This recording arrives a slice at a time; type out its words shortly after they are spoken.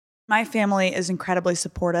My family is incredibly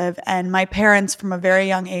supportive, and my parents from a very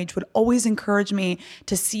young age would always encourage me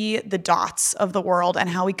to see the dots of the world and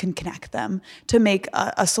how we can connect them to make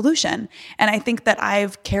a solution. And I think that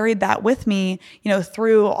I've carried that with me,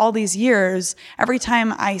 through all these years. Every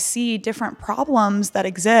time I see different problems that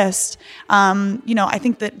exist, I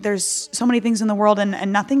think that there's so many things in the world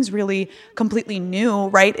and nothing's really completely new,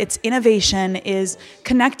 right? It's innovation is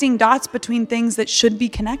connecting dots between things that should be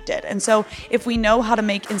connected. And so if we know how to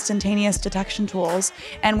make instantaneous detection tools,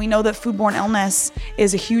 and we know that foodborne illness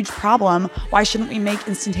is a huge problem, why shouldn't we make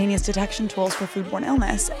instantaneous detection tools for foodborne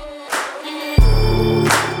illness?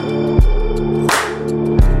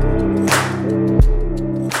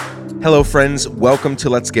 Hello friends, welcome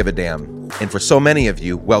to Let's Give a Damn. And for so many of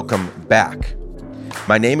you, welcome back.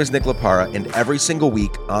 My name is Nick LaPara, and every single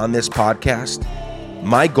week on this podcast,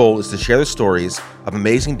 my goal is to share the stories of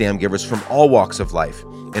amazing damn givers from all walks of life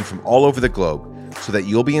and from all over the globe, so that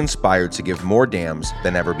you'll be inspired to give more dams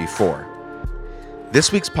than ever before.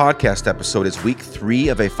 This week's podcast episode is week 3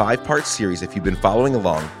 of a 5-part series, if you've been following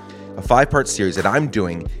along, a 5-part series that I'm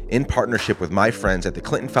doing in partnership with my friends at the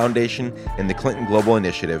Clinton Foundation and the Clinton Global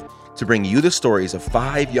Initiative to bring you the stories of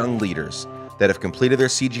 5 young leaders that have completed their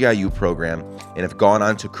CGIU program and have gone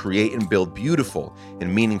on to create and build beautiful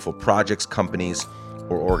and meaningful projects, companies,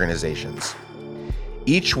 or organizations.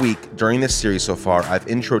 Each week during this series so far, I've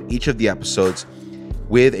introed each of the episodes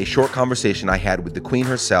with a short conversation I had with the Queen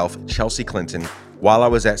herself, Chelsea Clinton, while I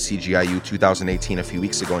was at CGIU 2018 a few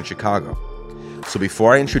weeks ago in Chicago. So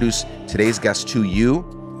before I introduce today's guest to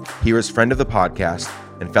you, here is friend of the podcast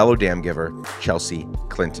and fellow dam giver, Chelsea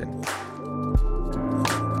Clinton.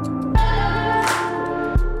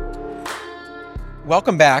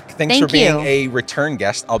 Welcome back. Thanks for being a return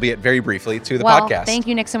guest, albeit very briefly, to the podcast. Thank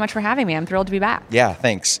you, Nick, so much for having me. I'm thrilled to be back. Yeah,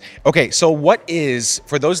 thanks. Okay, so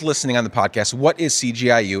for those listening on the podcast, what is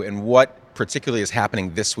CGIU and what particularly is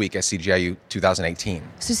happening this week at CGIU 2018?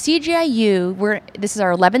 So CGIU, this is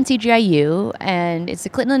our 11th CGIU, and it's the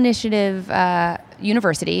Clinton Initiative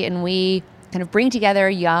University, and we kind of bring together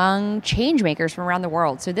young change makers from around the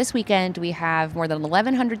world. So this weekend, we have more than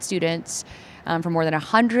 1,100 students from more than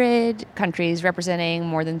 100 countries, representing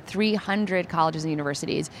more than 300 colleges and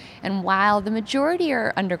universities. And while the majority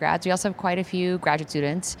are undergrads, we also have quite a few graduate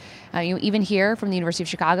students. Even here from the University of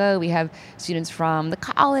Chicago, we have students from the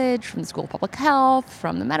college, from the School of Public Health,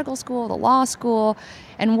 from the medical school, the law school.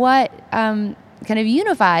 And what kind of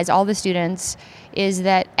unifies all the students is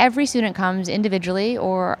that every student comes individually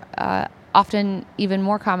or often even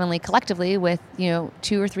more commonly collectively with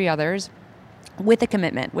 2 or 3 others, with a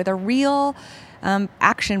commitment, with a real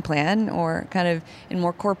action plan, or kind of in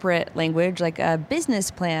more corporate language, like a business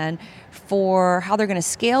plan for how they're going to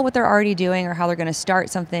scale what they're already doing or how they're going to start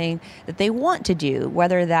something that they want to do,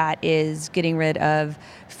 whether that is getting rid of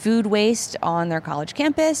food waste on their college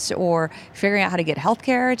campus, or figuring out how to get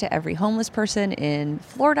healthcare to every homeless person in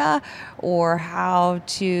Florida, or how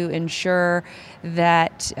to ensure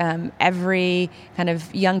that every kind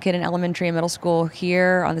of young kid in elementary and middle school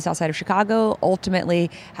here on the south side of Chicago ultimately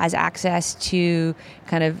has access to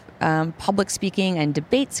kind of public speaking and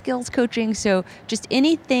debate skills coaching. So just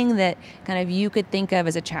anything that kind of you could think of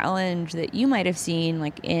as a challenge that you might have seen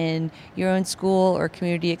like in your own school or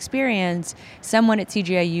community experience, someone at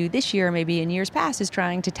CGIU this year, maybe in years past, is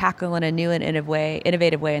trying to tackle in a new and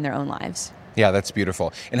innovative way in their own lives. Yeah, that's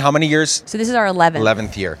beautiful. And how many years? So this is our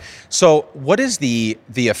 11th year. So what is the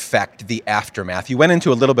effect, the aftermath? You went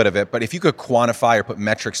into a little bit of it, but if you could quantify or put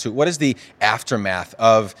metrics to it, what is the aftermath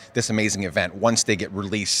of this amazing event once they get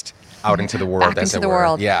released out into the world? Back into the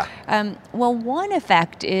world. Yeah. Well, one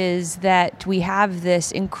effect is that we have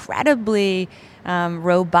this incredibly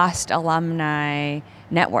robust alumni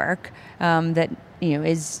network that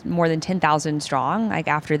is more than 10,000 strong, like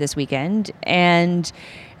after this weekend. And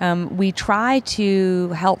we try to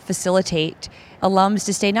help facilitate alums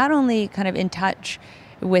to stay not only kind of in touch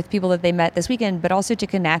with people that they met this weekend, but also to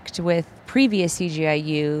connect with previous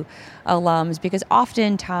CGIU alums, because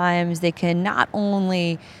oftentimes they can not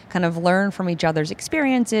only kind of learn from each other's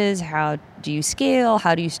experiences, how do you scale,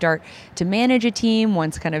 how do you start to manage a team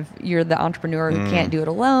once kind of you're the entrepreneur who can't do it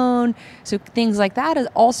alone. So things like that is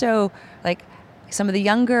also like some of the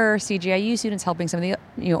younger CGIU students helping some of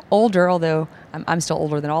the older, although I'm still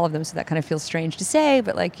older than all of them, so that kind of feels strange to say,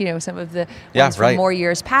 but like some of the ones from more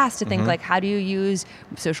years past to think like, how do you use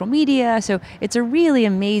social media? So it's a really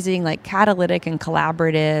amazing like catalytic and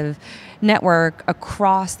collaborative network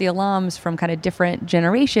across the alums from kind of different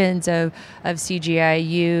generations of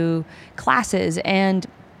CGIU classes. And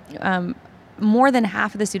more than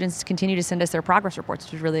half of the students continue to send us their progress reports,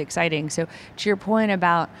 which is really exciting. So to your point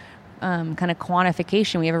about kind of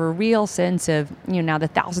quantification. We have a real sense of, now the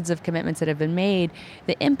thousands of commitments that have been made,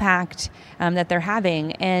 the impact that they're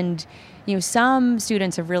having. And, some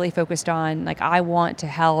students have really focused on, like, I want to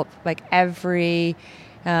help, like, every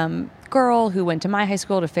girl who went to my high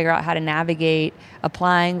school to figure out how to navigate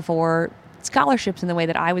applying for scholarships in the way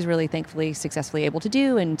that I was really thankfully successfully able to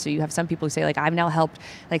do. And so you have some people who say, like, I've now helped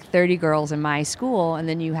like 30 girls in my school. And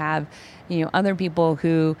then you have, other people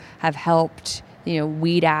who have helped,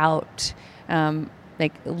 weed out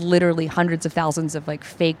like literally hundreds of thousands of like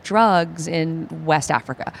fake drugs in West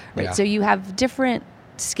Africa. Right. Yeah. So you have different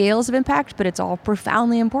scales of impact, but it's all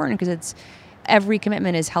profoundly important because every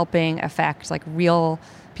commitment is helping affect like real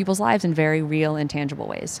people's lives in very real and tangible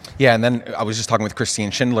ways. Yeah, and then I was just talking with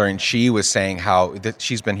Christine Schindler, and she was saying how that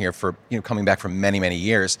she's been here for, coming back for many, many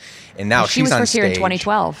years, and now she was on first stage. Here in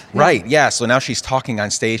 2012. Right, yeah. So now she's talking on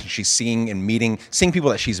stage, and she's seeing people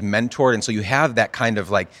that she's mentored, and so you have that kind of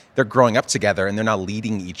like, they're growing up together, and they're now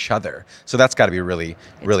leading each other. So that's got to be really,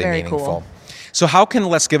 really meaningful. Cool. So how can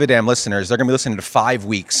Let's Give a Damn listeners, they're going to be listening to 5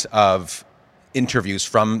 weeks of interviews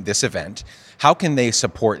from this event, how can they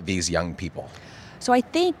support these young people? So I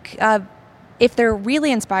think if they're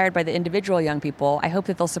really inspired by the individual young people, I hope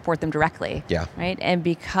that they'll support them directly. Yeah. Right. And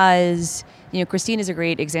because, Christine is a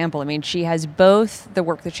great example. I mean, she has both the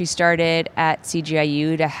work that she started at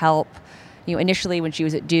CGIU to help, initially when she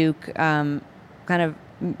was at Duke, kind of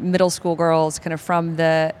middle school girls kind of from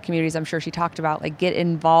the communities I'm sure she talked about, like get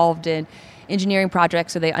involved in engineering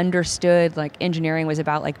projects so they understood like engineering was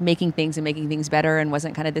about like making things and making things better and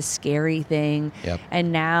wasn't kind of this scary thing. Yep.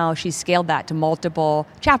 And now she's scaled that to multiple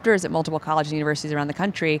chapters at multiple colleges and universities around the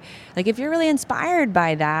country. Like if you're really inspired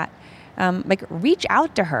by that, like reach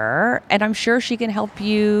out to her and I'm sure she can help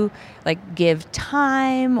you like give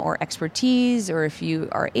time or expertise, or if you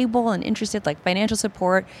are able and interested, like financial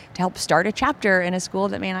support to help start a chapter in a school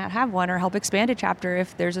that may not have one, or help expand a chapter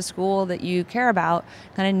if there's a school that you care about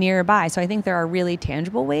kind of nearby. So I think there are really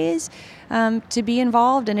tangible ways to be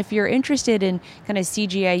involved. And if you're interested in kind of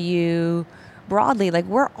CGIU broadly, like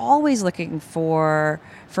we're always looking for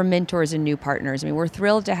mentors and new partners. I mean, we're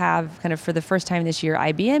thrilled to have kind of for the first time this year,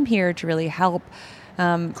 IBM here to really help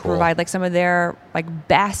provide like some of their like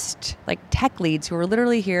best like tech leads who are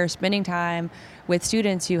literally here spending time with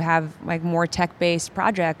students who have like more tech-based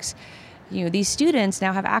projects. These students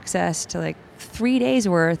now have access to like 3 days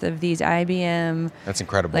worth of these IBM. That's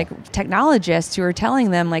incredible. Like technologists who are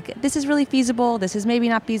telling them like, this is really feasible. This is maybe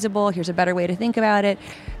not feasible. Here's a better way to think about it.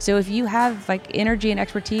 So if you have like energy and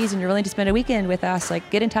expertise and you're willing to spend a weekend with us, like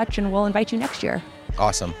get in touch and we'll invite you next year.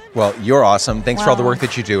 Awesome. Well, you're awesome. Thanks for all the work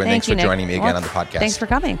that you do. And thanks for joining me again on the podcast. Thanks for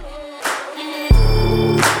coming.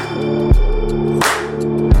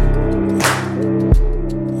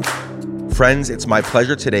 Friends, it's my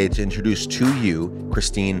pleasure today to introduce to you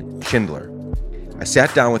Christine Schindler. I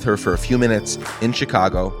sat down with her for a few minutes in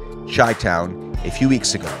Chicago, Chi-Town, a few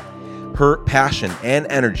weeks ago. Her passion and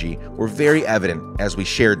energy were very evident as we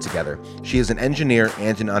shared together. She is an engineer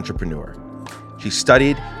and an entrepreneur. She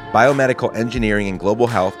studied biomedical engineering and global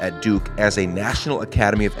health at Duke as a National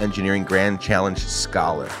Academy of Engineering Grand Challenge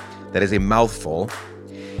Scholar. That is a mouthful.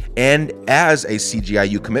 And as a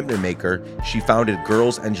CGIU commitment maker, she founded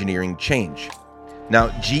Girls Engineering Change. Now,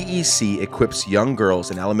 GEC equips young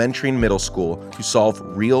girls in elementary and middle school to solve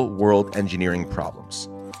real-world engineering problems.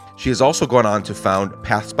 She has also gone on to found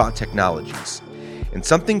PathSpot Technologies. And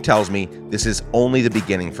something tells me this is only the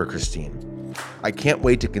beginning for Christine. I can't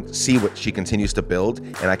wait to see what she continues to build,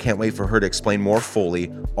 and I can't wait for her to explain more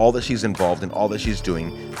fully all that she's involved in, all that she's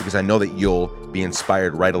doing, because I know that you'll be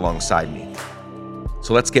inspired right alongside me.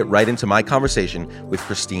 So let's get right into my conversation with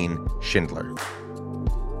Christine Schindler.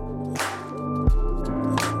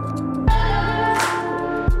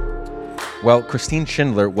 Well, Christine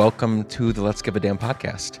Schindler, welcome to the Let's Give a Damn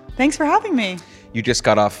podcast. Thanks for having me. You just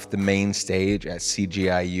got off the main stage at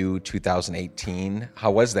CGIU 2018. How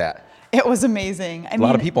was that? It was amazing. A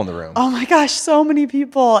lot of people in the room. Oh my gosh, so many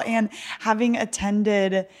people. And having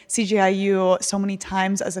attended CGIU so many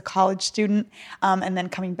times as a college student, and then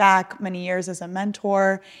coming back many years as a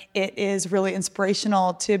mentor, it is really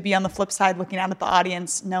inspirational to be on the flip side, looking out at the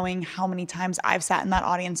audience, knowing how many times I've sat in that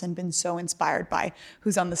audience and been so inspired by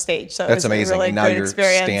who's on the stage. So that's it was amazing. a really And now great you're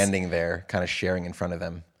experience. standing there, kind of sharing in front of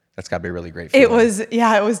them. That's got to be a really great feeling.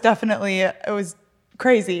 It was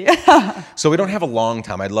crazy. So we don't have a long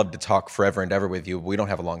time. I'd love to talk forever and ever with you, but we don't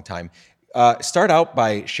have a long time. Start out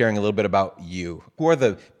by sharing a little bit about you. Who are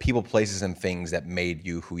the people, places, and things that made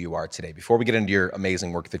you who you are today? Before we get into your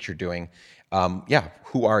amazing work that you're doing,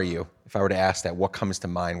 who are you? If I were to ask that, what comes to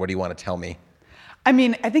mind? What do you want to tell me? I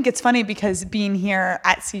mean, I think it's funny because being here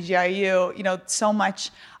at CGIU, so much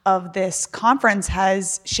of this conference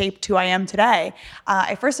has shaped who I am today.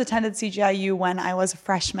 I first attended CGIU when I was a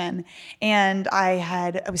freshman, and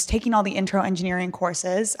I was taking all the intro engineering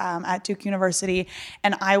courses at Duke University,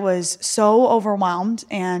 and I was so overwhelmed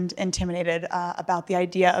and intimidated about the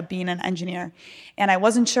idea of being an engineer. And I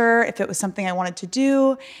wasn't sure if it was something I wanted to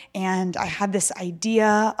do, and I had this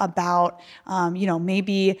idea about,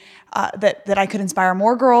 maybe that I could inspire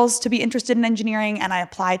more girls to be interested in engineering, and I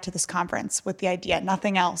applied to this conference with the idea,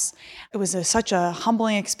 nothing else. It was such a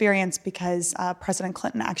humbling experience because President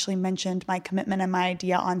Clinton actually mentioned my commitment and my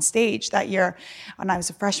idea on stage that year when I was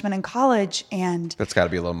a freshman in college, and that's got to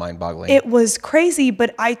be a little mind-boggling. It was crazy,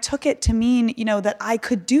 but I took it to mean, that I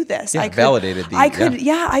could do this. Yeah, validated the.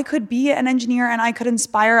 I could be an engineer, and I could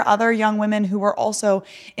inspire other young women who were also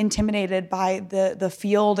intimidated by the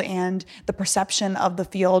field and the perception of the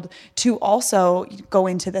field to also go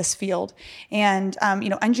into this field. And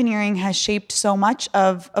engineering has shaped so much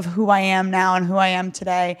of who I am now and who I am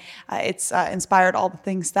today. It's inspired all the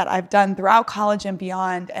things that I've done throughout college and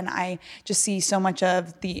beyond, and I just see so much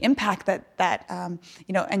of the impact that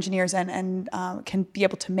engineers and can be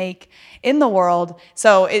able to make in the world.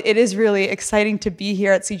 So it is really exciting to be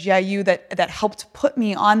here at CGIU that helped put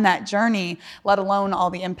me on that journey, let alone all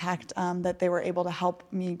the impact that they were able to help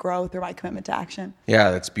me grow through my commitment to action.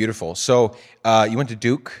 Yeah, that's beautiful. So you went to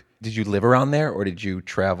Duke. Did you live around there, or did you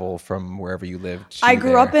travel from wherever you lived? I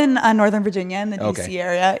grew up in Northern Virginia in the DC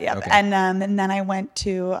area. Yep. Okay. And then I went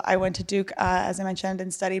to Duke, as I mentioned,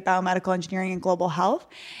 and studied biomedical engineering and global health.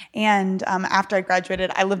 And after I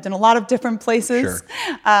graduated, I lived in a lot of different places.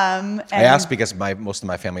 Sure. I asked because most of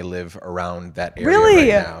my family live around that area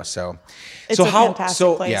really? Right now. So it's a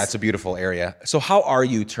fantastic place. Yeah, it's a beautiful area. So how are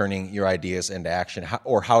you turning your ideas into action,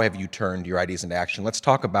 how have you turned your ideas into action? Let's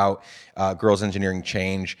talk about Girls Engineering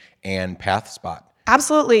Change and PathSpot.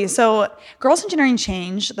 Absolutely. So Girls Engineering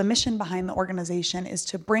Change, the mission behind the organization is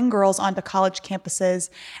to bring girls onto college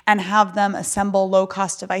campuses and have them assemble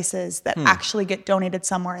low-cost devices that actually get donated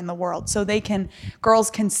somewhere in the world. So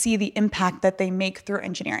girls can see the impact that they make through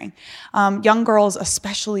engineering. Young girls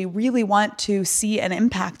especially really want to see an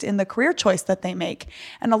impact in the career choice that they make.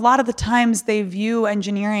 And a lot of the times they view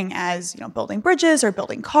engineering as, building bridges or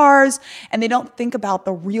building cars, and they don't think about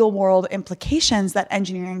the real-world implications that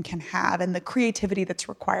engineering can have and the creativity that's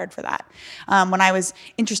required for that. When I was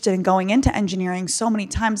interested in going into engineering, so many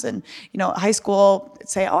times in high school,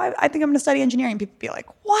 say, "Oh, I think I'm going to study engineering." People be like,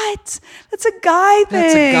 "What? That's a guy thing."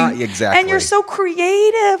 That's a guy, exactly. And you're so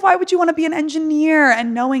creative. Why would you want to be an engineer?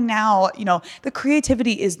 And knowing now, the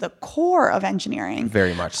creativity is the core of engineering.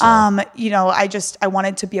 Very much so. I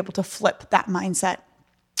wanted to be able to flip that mindset.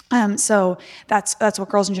 So that's what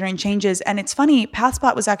Girls Engineering Change is. And it's funny,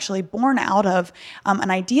 PathSpot was actually born out of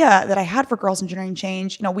an idea that I had for Girls Engineering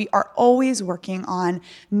Change. We are always working on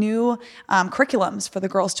new curriculums for the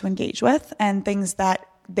girls to engage with and things that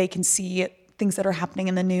they can see, things that are happening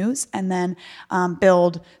in the news, and then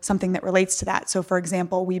build something that relates to that. So for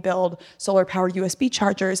example, we build solar-powered USB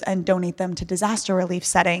chargers and donate them to disaster relief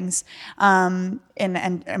settings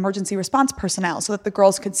and emergency response personnel so that the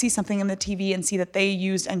girls could see something in the TV and see that they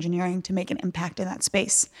used engineering to make an impact in that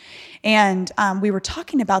space. And we were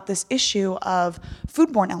talking about this issue of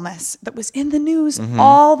foodborne illness that was in the news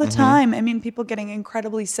all the time. I mean, people getting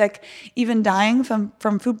incredibly sick, even dying from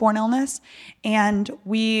foodborne illness. And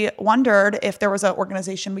we wondered if there was an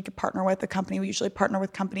organization we could partner with, a company. We usually partner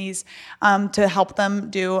with companies to help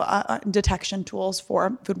them do detection tools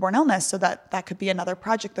for foodborne illness, so that could be another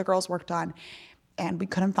project the girls worked on. And we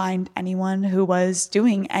couldn't find anyone who was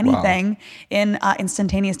doing anything in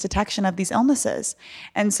instantaneous detection of these illnesses.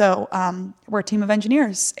 And so we're a team of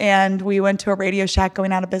engineers, and we went to a Radio Shack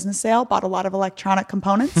going out of business sale, bought a lot of electronic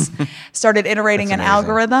components, started iterating an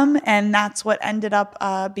algorithm, and that's what ended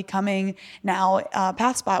up becoming now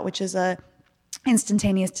PathSpot, which is a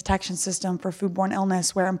instantaneous detection system for foodborne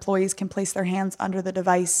illness where employees can place their hands under the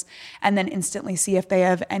device and then instantly see if they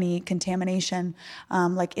have any contamination,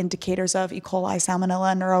 like indicators of E. coli,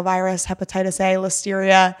 salmonella, neurovirus, hepatitis A,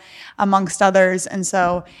 listeria, amongst others. And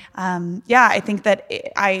so, I think that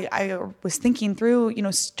I was thinking through,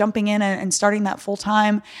 jumping in and starting that full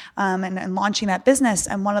time and launching that business.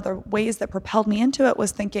 And one of the ways that propelled me into it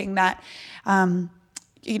was thinking that,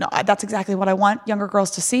 that's exactly what I want younger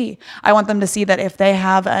girls to see. I want them to see that if they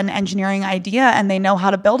have an engineering idea and they know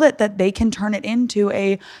how to build it, that they can turn it into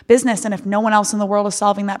a business. And if no one else in the world is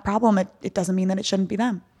solving that problem, it doesn't mean that it shouldn't be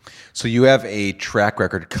them. So you have a track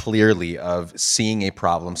record clearly of seeing a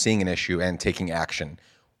problem, seeing an issue, and taking action.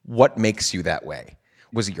 What makes you that way?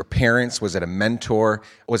 Was it your parents? Was it a mentor?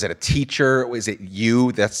 Was it a teacher? Was it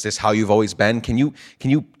you? That's just how you've always been. Can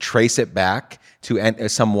you trace it back to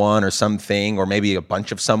someone or something, or maybe a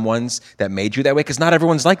bunch of someones that made you that way? Because not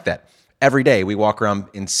everyone's like that. Every day we walk around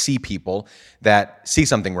and see people that see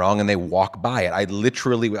something wrong and they walk by it. I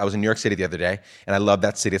was in New York City the other day, and I love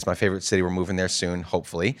that city. It's my favorite city. We're moving there soon,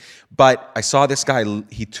 hopefully. But I saw this guy,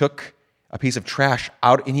 he took a piece of trash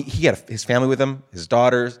out, and he had his family with him, his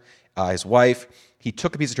daughters, his wife. He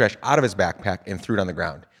took a piece of trash out of his backpack and threw it on the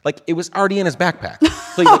ground. Like, it was already in his backpack.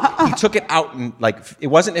 So he took it out, and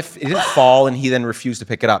it didn't fall and he then refused to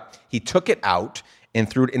pick it up. He took it out and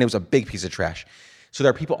threw it, and it was a big piece of trash. So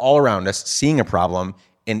there are people all around us seeing a problem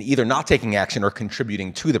and either not taking action or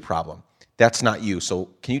contributing to the problem. That's not you. So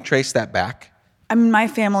can you trace that back? I mean, my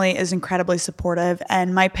family is incredibly supportive,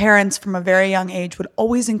 and my parents from a very young age would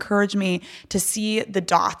always encourage me to see the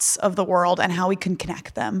dots of the world and how we can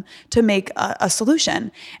connect them to make a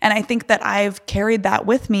solution. And I think that I've carried that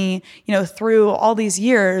with me, through all these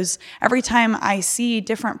years. Every time I see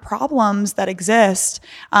different problems that exist,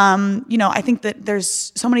 I think that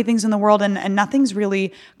there's so many things in the world, and nothing's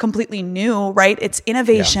really completely new, right? It's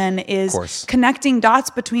innovation is connecting dots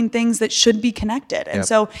between things that should be connected. And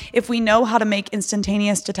so if we know how to make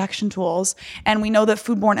instantaneous detection tools, and we know that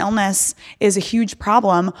foodborne illness is a huge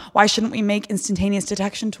problem, why shouldn't we make instantaneous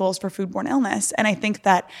detection tools for foodborne illness? And I think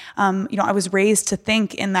that, I was raised to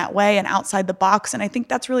think in that way and outside the box. And I think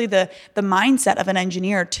that's really the mindset of an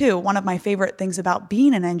engineer too. One of my favorite things about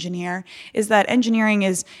being an engineer is that engineering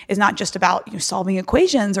is not just about solving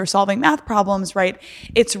equations or solving math problems, right?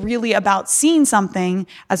 It's really about seeing something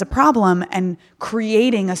as a problem and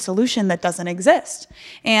creating a solution that doesn't exist.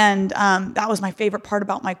 And that was my favorite part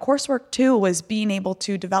about my coursework too, was being able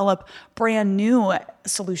to develop brand new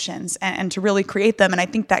solutions and to really create them. And I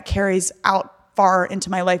think that carries out far into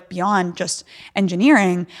my life beyond just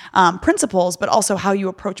engineering principles, but also how you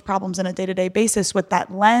approach problems on a day-to-day basis with that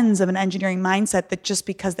lens of an engineering mindset, that just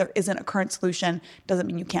because there isn't a current solution doesn't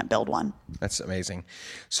mean you can't build one. That's amazing.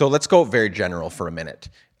 So let's go very general for a minute.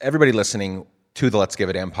 Everybody listening to the Let's Give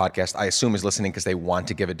a Damn podcast, I assume, is listening because they want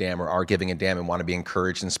to give a damn or are giving a damn and want to be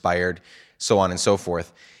encouraged, inspired, so on and so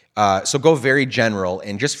forth. So go very general,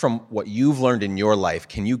 and just from what you've learned in your life,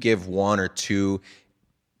 can you give one or two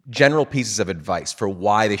general pieces of advice for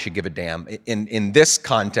why they should give a damn in this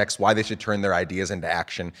context, why they should turn their ideas into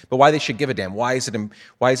action, but why they should give a damn? Why is it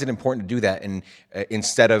important to do that, and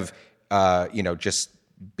instead of just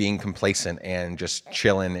being complacent and just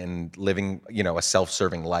chilling and living a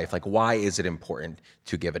self-serving life? Like, why is it important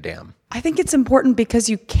to give a damn? I think it's important because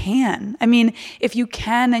you can. I mean, if you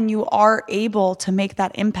can and you are able to make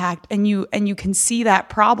that impact, and you can see that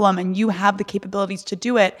problem and you have the capabilities to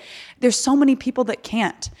do it, there's so many people that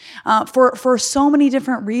can't for so many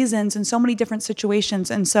different reasons and so many different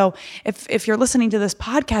situations. And so if you're listening to this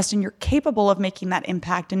podcast and you're capable of making that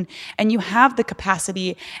impact and you have the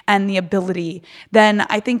capacity and the ability, then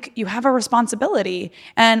I think you have a responsibility.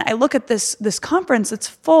 And I look at this conference, it's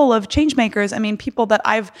full of change makers. I mean, people that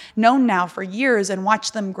I've known now for years and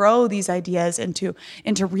watched them grow these ideas into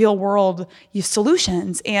real world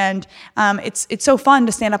solutions. And it's so fun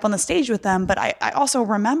to stand up on the stage with them. But I also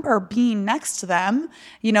remember being next to them,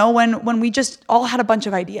 when we just all had a bunch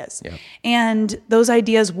of ideas. Yeah. And those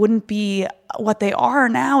ideas wouldn't be what they are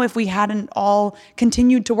now if we hadn't all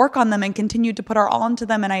continued to work on them and continued to put our all into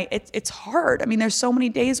them. And it's hard. I mean, there's so many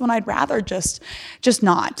days when I'd rather just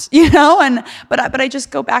not, but I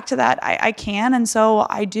just go back to that. I can. And so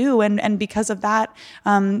I do. And because of that,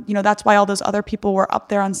 that's why all those other people were up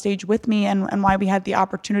there on stage with me, and why we had the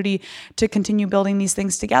opportunity to continue building these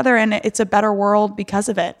things together. And it's a better world because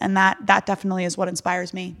of it. And that definitely is what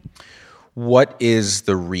inspires me. What is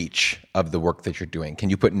the reach of the work that you're doing? Can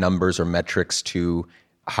you put numbers or metrics to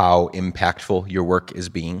how impactful your work is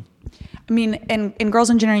being? I mean, in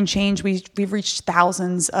Girls Engineering Change, we've reached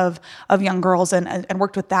thousands of young girls and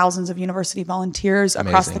worked with thousands of university volunteers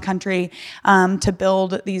across the country to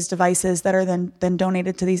build these devices that are then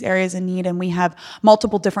donated to these areas in need. And we have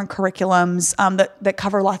multiple different curriculums that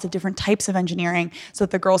cover lots of different types of engineering, so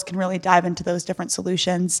that the girls can really dive into those different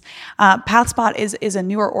solutions. PathSpot is a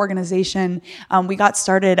newer organization. We got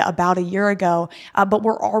started about a year ago, but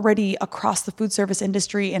we're already across the food service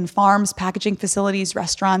industry in farms, packaging facilities,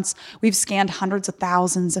 restaurants. We've scanned hundreds of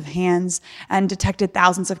thousands of hands and detected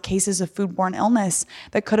thousands of cases of foodborne illness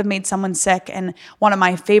that could have made someone sick. And one of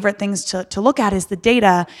my favorite things to look at is the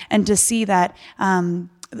data, and to see that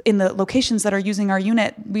in the locations that are using our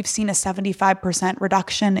unit, we've seen a 75%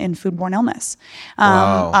 reduction in foodborne illness,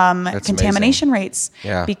 That's contamination amazing. rates,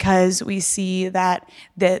 because we see that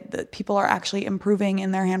the people are actually improving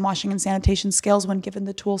in their hand washing and sanitation skills when given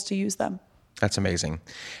the tools to use them. That's amazing.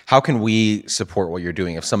 How can we support what you're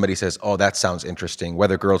doing? If somebody says, "Oh, that sounds interesting,"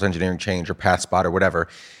 whether Girls Engineering Change or PathSpot or whatever,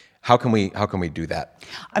 how can we do that?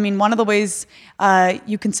 I mean, one of the ways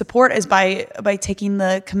you can support is by taking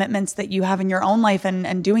the commitments that you have in your own life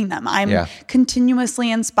and doing them. I'm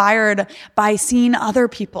continuously inspired by seeing other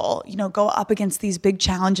people, go up against these big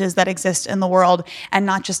challenges that exist in the world and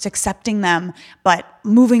not just accepting them, but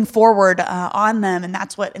moving forward on them. And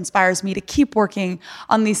that's what inspires me to keep working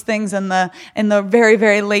on these things in the very,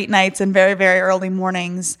 very late nights and very, very early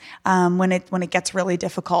mornings when it gets really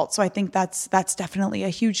difficult. So I think that's definitely a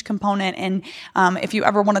huge component. And if you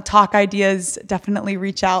ever want to talk ideas, definitely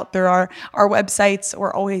reach out through our websites.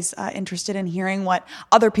 We're always interested in hearing what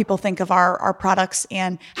other people think of our products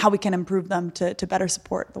and how we can improve them to better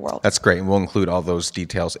support the world. That's great. And we'll include all those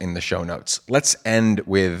details in the show notes. Let's end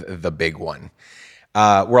with the big one.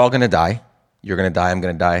 We're all going to die. You're going to die. I'm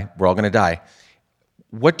going to die. We're all going to die.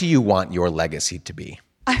 What do you want your legacy to be?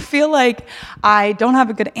 I feel like I don't have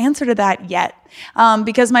a good answer to that yet,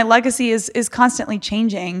 because my legacy is constantly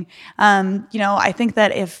changing. I think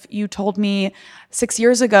that if you told me 6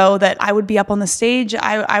 years ago that I would be up on the stage,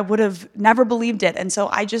 I would have never believed it. And so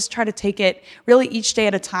I just try to take it really each day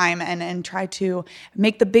at a time and try to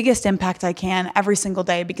make the biggest impact I can every single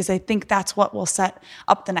day, because I think that's what will set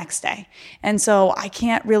up the next day. And so I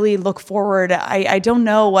can't really look forward. I don't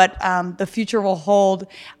know what the future will hold.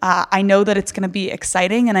 I know that it's going to be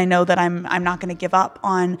exciting, and I know that I'm not going to give up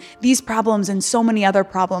on these problems and so many other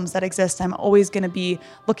problems that exist. I'm always going to be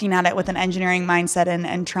looking at it with an engineering mindset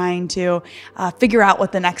and trying to figure out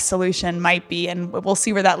what the next solution might be, and we'll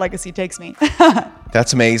see where that legacy takes me.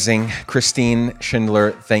 That's amazing. Christine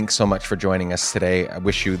Schindler, thanks so much for joining us today. I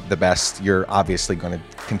wish you the best. You're obviously going to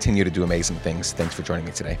continue to do amazing things. Thanks for joining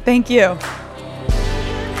me today. Thank you.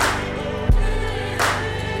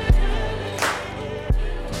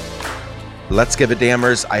 Let's Give a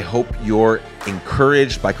Dammers. I hope you're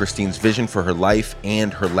encouraged by Christine's vision for her life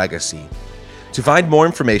and her legacy. To find more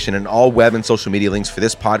information and all web and social media links for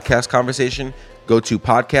this podcast conversation, go to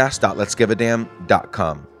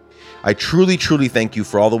podcast.letsgiveadamn.com. I truly, truly thank you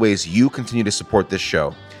for all the ways you continue to support this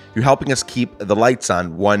show. You're helping us keep the lights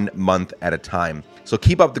on 1 month at a time. So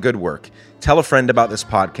keep up the good work. Tell a friend about this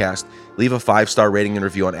podcast. Leave a 5-star rating and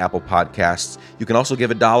review on Apple Podcasts. You can also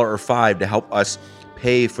give $1 or $5 to help us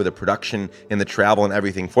pay for the production and the travel and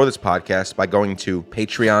everything for this podcast by going to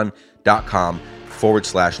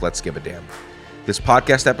patreon.com/letsgiveadamn. This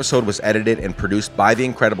podcast episode was edited and produced by the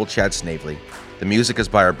incredible Chad Snavely. The music is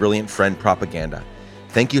by our brilliant friend Propaganda.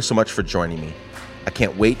 Thank you so much for joining me. I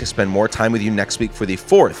can't wait to spend more time with you next week for the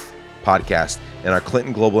 4th podcast in our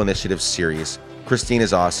Clinton Global Initiative series. Christine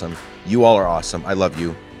is awesome. You all are awesome. I love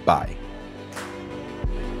you. Bye.